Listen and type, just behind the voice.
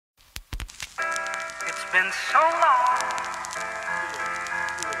been so long,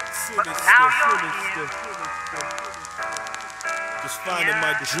 but now you're here. Just finding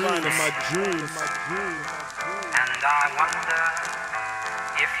my dreams. And I wonder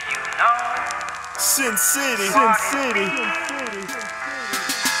if you know Sin City. Find your dreams,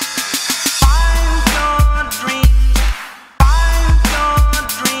 find your dreams, find your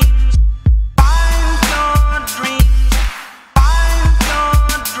dreams, find your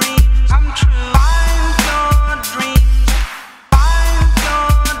dreams come true. Find your dreams, find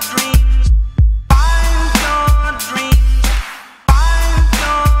your dreams, find your dreams, find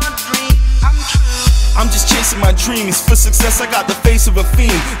your dreams come true. I'm just chasing my dreams. For success I got the face of a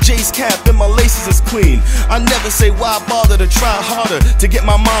fiend. J's cap and my laces is clean. I never say why bother to try harder to get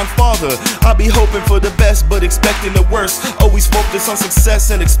my mind farther. I be hoping for the best but expecting the worst. Always focus on success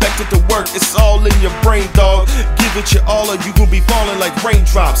and expect it to work. It's all in your brain, dog. Give it your all or you gon' be falling like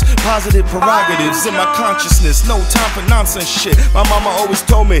raindrops. Positive prerogatives in my consciousness. No time for nonsense shit. My mama always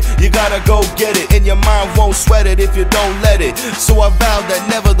told me you gotta go get it, and your mind won't sweat it if you don't let it. So I vowed that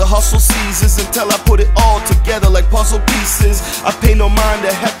never the hustle ceases until I put it all together like puzzle pieces. I pay no mind to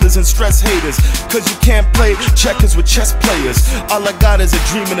heckles and stress haters, cause you can't play checkers with chess players. All I got is a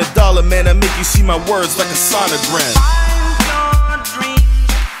dream and a dollar, man. I make you see my words like a sonogram. Find your dreams,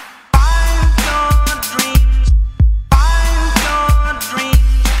 find your dreams, find your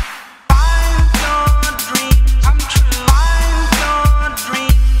dreams, find your dreams come true. Find your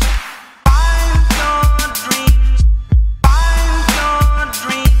dreams, find your dreams, find your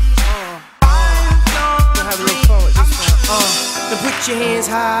dreams, find your dreams come true. Now put your hands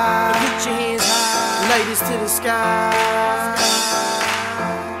high, lighters to the sky.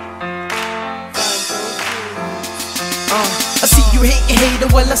 I see you hating,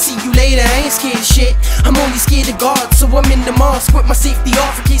 hater, well I see you later. I ain't scared of shit, I'm only scared of God. So I'm in the mosque with my safety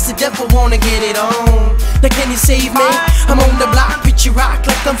off in case the devil wanna get it on. Now can you save me? I'm on the block, picture rock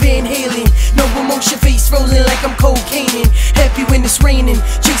like I'm Van Halen. No emotion, face rolling like I'm cocaine. Happy when it's raining,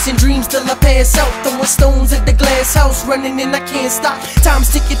 chasing dreams till I pass out. Throwing stones at the glass house, running and I can't stop.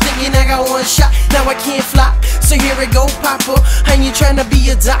 Time's ticking, thinking I got one shot, now I can't fly. So here I go, Papa, I ain't trying to be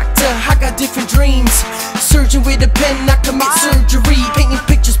a doctor, I got different dreams. Surgeon with a pen, I commit surgery, painting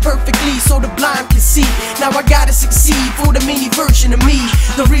pictures perfectly so the blind can see. Now I gotta succeed for the mini version of me,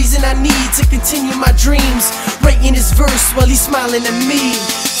 the reason I need to continue my dreams. Writing this verse while he's smiling at me.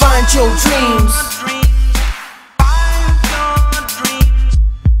 Find your dreams.